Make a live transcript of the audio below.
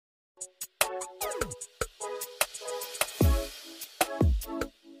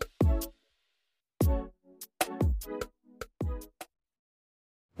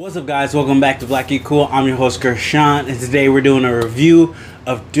What's up, guys? Welcome back to Black Geek Cool. I'm your host, Gershon, and today we're doing a review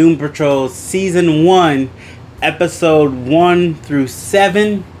of Doom Patrol Season 1, Episode 1 through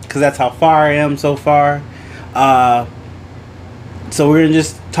 7, because that's how far I am so far. So we're going to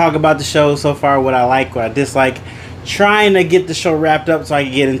just talk about the show so far, what I like, what I dislike, trying to get the show wrapped up so I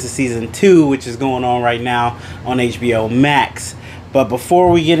can get into Season 2, which is going on right now on HBO Max. But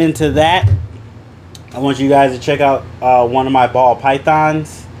before we get into that, I want you guys to check out one of my ball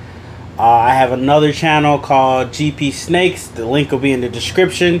pythons. I have another channel called GP Snakes. The link will be in the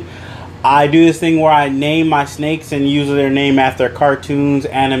description. I do this thing where I name my snakes and use their name after cartoons,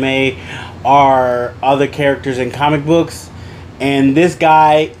 anime, or other characters in comic books. And this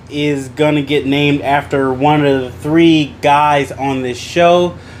guy is going to get named after one of the three guys on this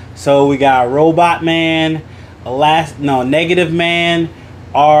show. So we got Robot Man, Negative Man,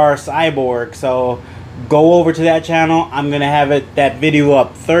 or Cyborg. So go over to that channel. I'm going to have that video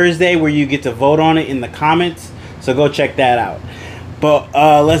up Thursday where you get to vote on it in the comments. So go check that out. But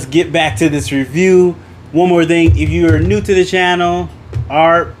let's get back to this review. One more thing. If you're new to the channel,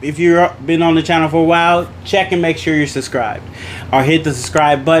 or if you've been on the channel for a while, check and make sure you're subscribed. Or hit the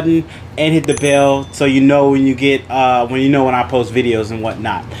subscribe button and hit the bell so you know when you get when I post videos and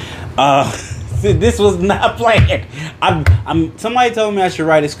whatnot. This was not planned. Somebody told me I should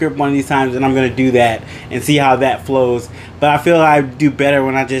write a script one of these times, and I'm gonna do that and see how that flows. But I feel I do better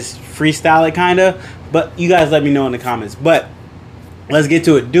when I just freestyle it, kinda. But you guys let me know in the comments. But let's get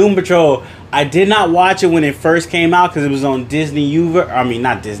to it. Doom Patrol. I did not watch it when it first came out because it was on DC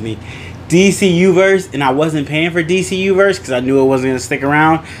Uverse, and I wasn't paying for DC Uverse because I knew it wasn't gonna stick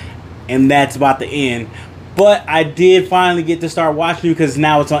around, and that's about the end. But I did finally get to start watching it because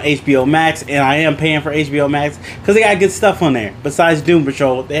now it's on HBO Max, and I am paying for HBO Max because they got good stuff on there. Besides Doom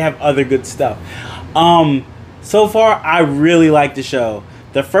Patrol, they have other good stuff. So far, I really like the show.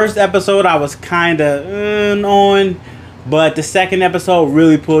 The first episode I was kind of on, but the second episode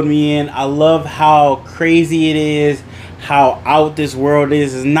really pulled me in. I love how crazy it is, how out this world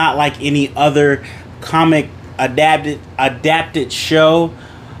is. It's not like any other comic adapted show.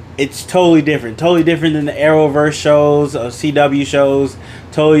 It's totally different than the Arrowverse shows or CW shows,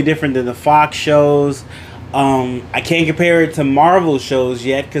 totally different than the Fox shows. I can't compare it to Marvel shows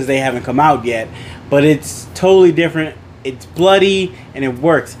yet because they haven't come out yet, but it's totally different. It's bloody and it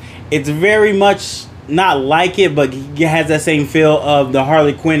works. It's very much not like it, but it has that same feel of the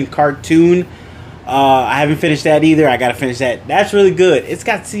Harley Quinn cartoon. I haven't finished that either. I gotta finish that. That's really good. It's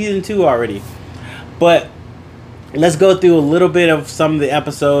got season 2 already, but let's go through a little bit of some of the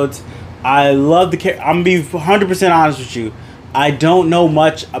episodes. I love the character. I'm going to be 100% honest with you. I don't know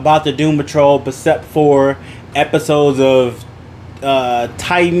much about the Doom Patrol except for episodes of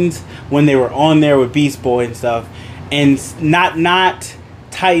Titans when they were on there with Beast Boy and stuff. And not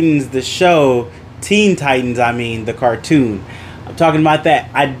Titans the show, Teen Titans, I mean the cartoon. I'm talking about that.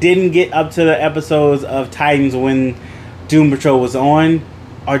 I didn't get up to the episodes of Titans when Doom Patrol was on.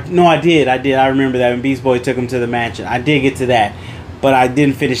 Or no, I did. I remember that when Beast Boy took him to the mansion. I did get to that, but I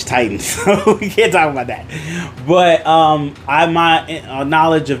didn't finish Titans, so we can't talk about that. But my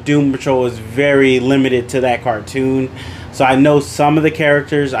knowledge of Doom Patrol is very limited to that cartoon. So I know some of the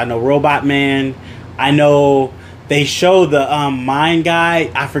characters. I know Robot Man. I know they show the Mind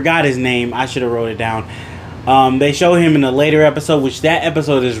Guy. I forgot his name. I should have wrote it down. They show him in a later episode, which that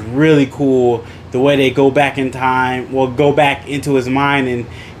episode is really cool. The way they go back in time, go back into his mind, and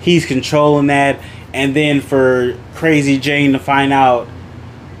he's controlling that. And then for Crazy Jane to find out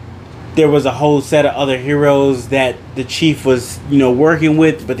there was a whole set of other heroes that the chief was, working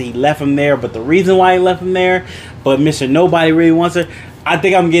with, but he left him there. But the reason why he left him there, but Mr. Nobody really wants her. I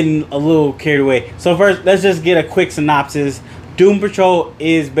think I'm getting a little carried away. So first, let's just get a quick synopsis. Doom Patrol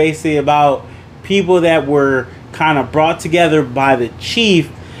is basically about people that were kind of brought together by the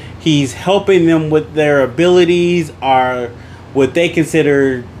chief. He's helping them with their abilities or what they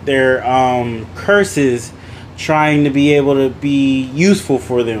consider their curses, trying to be able to be useful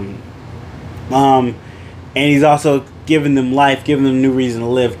for them. And he's also giving them life, giving them a new reason to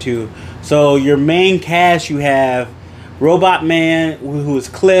live too. So your main cast, you have Robot Man, who is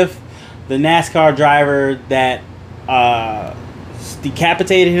Cliff, the NASCAR driver that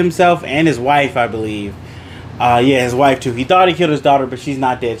decapitated himself, and his wife, I believe. His wife too. He thought he killed his daughter, but she's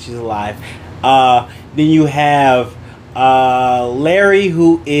not dead. She's alive. Then you have Larry,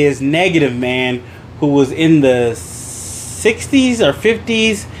 who is Negative Man, who was in the 60s or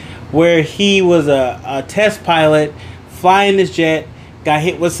 50s, where he was a test pilot flying this jet, got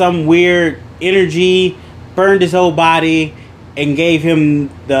hit with some weird energy, burned his whole body, and gave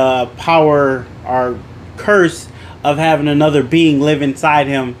him the power or curse of having another being live inside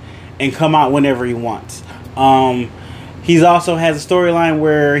him and come out whenever he wants. He's also has a storyline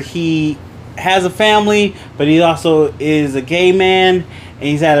where he has a family, but he also is a gay man, and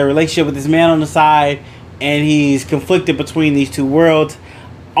he's had a relationship with this man on the side, and he's conflicted between these two worlds.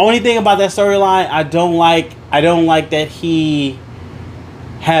 Only thing about that storyline I don't like that he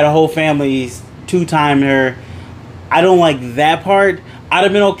had a whole family two-time her. I don't like that part. I'd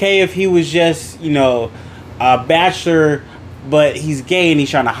have been okay if he was just, a bachelor, but he's gay and he's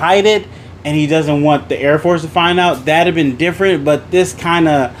trying to hide it, and he doesn't want the Air Force to find out. That'd have been different, but this kind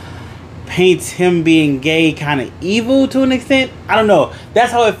of paints him being gay kind of evil to an extent. I don't know.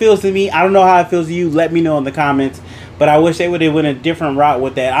 That's how it feels to me. I don't know how it feels to you. Let me know in the comments. But I wish they would have went a different route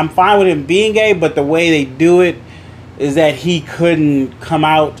with that. I'm fine with him being gay, but the way they do it is that he couldn't come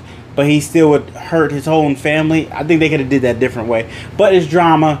out, but he still would hurt his own family. I think they could have did that different way. But it's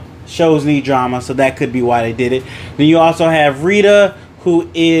drama. Shows need drama, so that could be why they did it. Then you also have Rita, who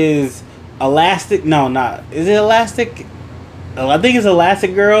is Elastic. No, not. Is it Elastic? I think it's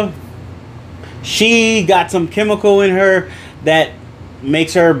Elastic Girl. She got some chemical in her that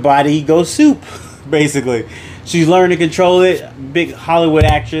makes her body go soup, basically. She's learned to control it. Big Hollywood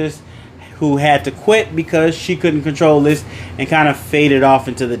actress who had to quit because she couldn't control this and kind of faded off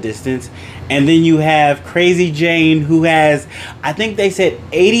into the distance. And then you have Crazy Jane, who has, I think they said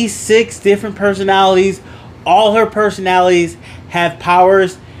 86 different personalities. All her personalities have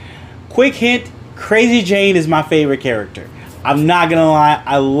powers. Quick hint, Crazy Jane is my favorite character. I'm not going to lie.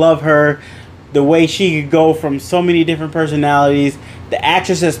 I love her. The way she could go from so many different personalities. The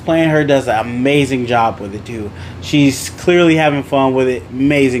actress that's playing her does an amazing job with it too. She's clearly having fun with it.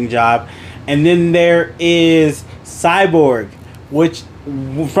 Amazing job. And then there is Cyborg, which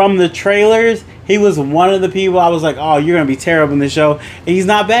from the trailers, he was one of the people I was like, oh, you're going to be terrible in the show. And he's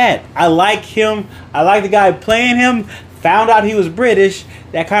not bad. I like him. I like the guy playing him. Found out he was British.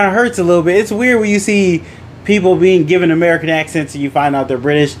 That kind of hurts a little bit. It's weird when you see people being given American accents and you find out they're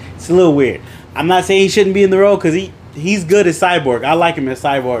British. It's a little weird. I'm not saying he shouldn't be in the role because he's good as Cyborg. I like him as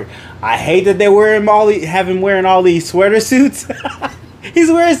Cyborg. I hate that they have him wearing all these sweater suits. He's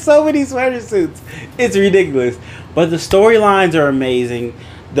wearing so many sweater suits. It's ridiculous. But the storylines are amazing.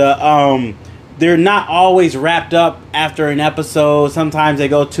 They're not always wrapped up after an episode. Sometimes they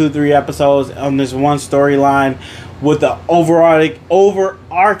go 2-3 episodes on this one storyline with the overarching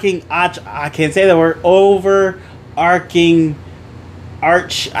I can't say the word overarching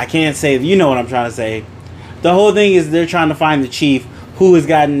arch. I can't say. You know what I'm trying to say. The whole thing is they're trying to find the chief who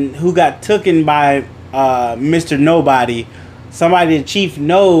got taken by Mr. Nobody. Somebody the chief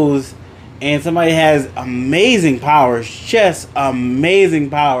knows, and somebody has amazing powers, just amazing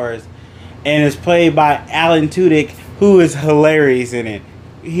powers, and it's played by Alan Tudyk, who is hilarious in it.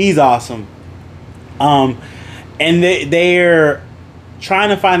 He's awesome. And they're trying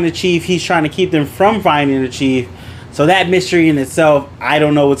to find the chief. He's trying to keep them from finding the chief. So that mystery in itself, I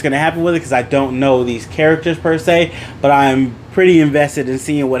don't know what's going to happen with it because I don't know these characters per se, but I'm pretty invested in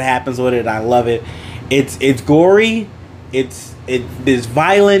seeing what happens with it. I love it. It's gory. It's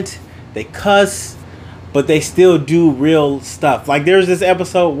violent. They cuss, but they still do real stuff. Like there's this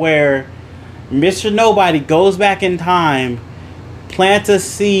episode where Mr. Nobody goes back in time, plants a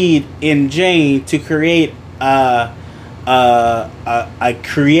seed in Jane to create a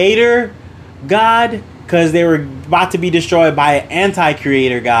creator god, because they were about to be destroyed by an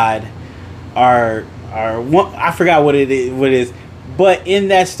anti-creator god, or one, I forgot what it is. But in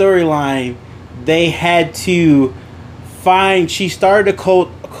that storyline, they had to find. She started a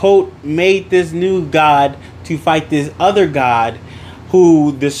cult, made this new god to fight this other god,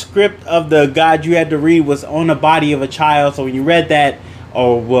 who the script of the god you had to read was on the body of a child. So when you read that,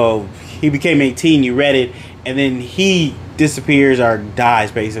 he became 18. You read it, and then he disappears or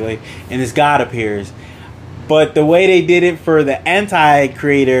dies basically, and this god appears. But the way they did it for the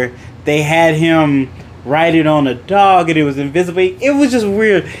anti-creator, they had him write it on a dog and it was invisible. It was just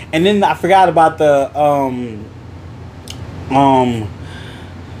weird. And then I forgot about the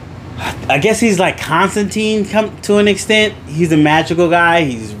I guess he's like Constantine to an extent. He's a magical guy.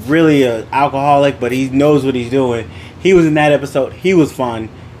 He's really an alcoholic, but he knows what he's doing. He was in that episode. He was fun.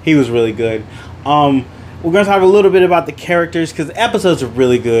 He was really good. We're gonna talk a little bit about the characters because the episodes are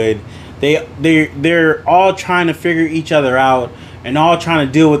really good. They're all trying to figure each other out and all trying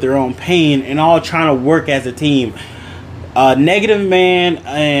to deal with their own pain and all trying to work as a team. Negative Man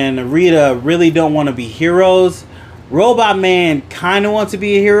and Rita really don't want to be heroes. Robot Man kind of wants to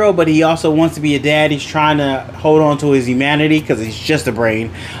be a hero, but he also wants to be a dad. He's trying to hold on to his humanity because he's just a brain.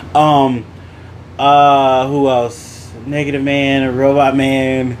 Who else? Negative Man, Robot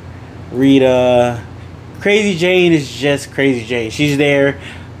Man, Rita, Crazy Jane is just Crazy Jane. She's there.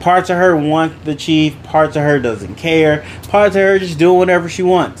 Parts of her want the chief. Parts of her doesn't care. Parts of her just doing whatever she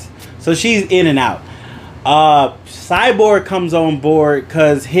wants. So she's in and out. Cyborg comes on board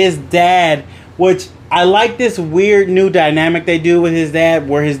because his dad, which I like this weird new dynamic they do with his dad,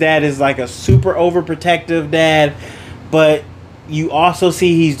 where his dad is like a super overprotective dad, but you also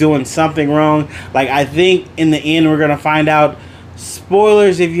see he's doing something wrong. Like, I think in the end we're gonna find out.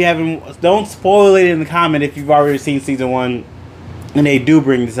 Spoilers if you haven't, don't spoil it in the comment if you've already seen season 1 and they do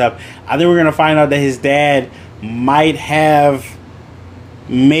bring this up. I think we're gonna find out that his dad might have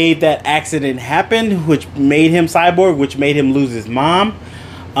made that accident happen, which made him Cyborg, which made him lose his mom.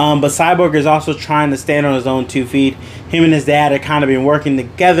 But Cyborg is also trying to stand on his own 2 feet. Him and his dad have kind of been working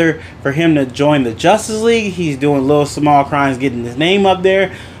together for him to join the Justice League. He's doing little small crimes, getting his name up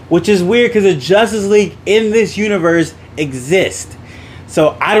there, which is weird because the Justice League in this universe exist.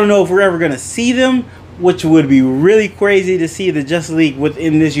 So I don't know if we're ever going to see them, which would be really crazy to see the Justice League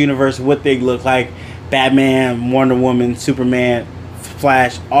within this universe, what they look like. Batman, Wonder Woman, Superman,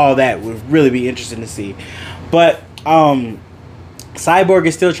 Flash, all that would really be interesting to see. But Cyborg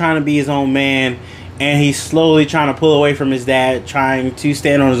is still trying to be his own man, and he's slowly trying to pull away from his dad, trying to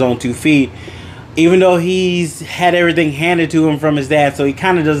stand on his own 2 feet, even though he's had everything handed to him from his dad, so he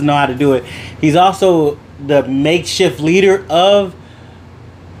kind of doesn't know how to do it. He's also the makeshift leader of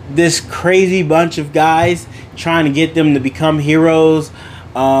this crazy bunch of guys, trying to get them to become heroes,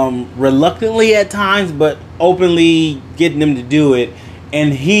 reluctantly at times, but openly getting them to do it.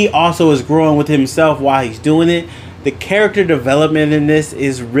 And he also is growing with himself while he's doing it. The character development in this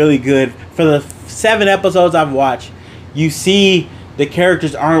is really good. For the 7 episodes I've watched, you see the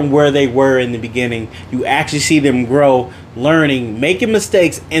characters aren't where they were in the beginning. You actually see them grow, learning, making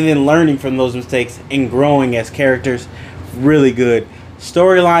mistakes, and then learning from those mistakes and growing as characters. Really good.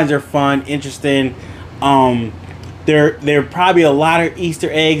 Storylines are fun, interesting. There are probably a lot of Easter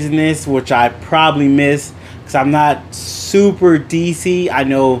eggs in this, which I probably miss because I'm not super DC. I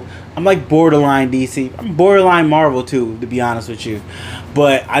know I'm like borderline DC. I'm borderline Marvel too, to be honest with you.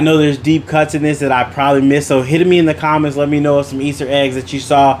 But I know there's deep cuts in this that I probably missed. So hit me in the comments. Let me know some Easter eggs that you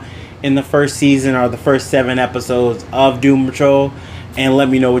saw in the first season or the first 7 episodes of Doom Patrol, and let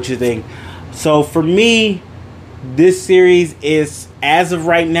me know what you think. So for me, this series is, as of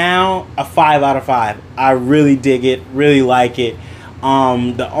right now, a 5 out of 5. I really dig it, really like it. I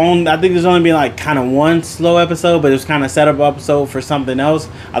think there's only been like kind of one slow episode, but it was kind of setup episode for something else.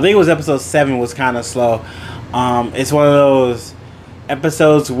 I think it was episode 7 was kind of slow. It's one of those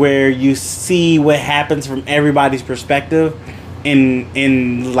episodes where you see what happens from everybody's perspective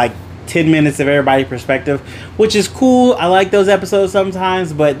in like 10 minutes of everybody's perspective, which is cool. I like those episodes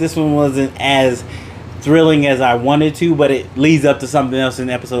sometimes, but this one wasn't as thrilling as I wanted to, but it leads up to something else in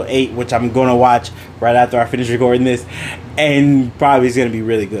episode 8, which I'm going to watch right after I finish recording this, and probably is going to be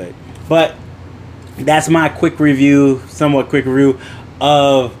really good. But that's my quick review, somewhat quick review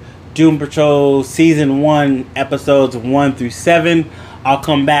of Doom Patrol Season 1, Episodes 1 through 7. I'll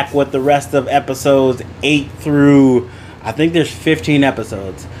come back with the rest of Episodes 8 through, I think there's 15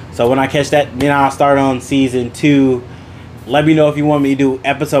 episodes. So when I catch that, then I'll start on Season 2. Let me know if you want me to do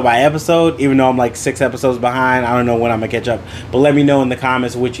episode by episode, even though I'm like 6 episodes behind. I don't know when I'm going to catch up. But let me know in the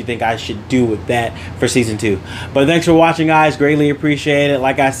comments what you think I should do with that for Season 2. But thanks for watching, guys. Greatly appreciate it.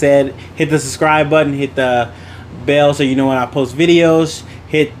 Like I said, hit the subscribe button. Hit the bell so you know when I post videos.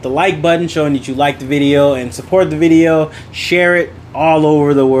 Hit the like button showing that you like the video. And support the video. Share it all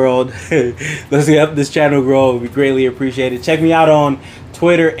over the world. Let's help this channel grow. We greatly appreciate it. Check me out on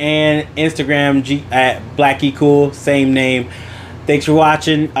Twitter and Instagram at BlackECool, same name. Thanks for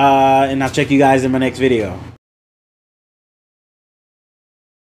watching, and I'll check you guys in my next video.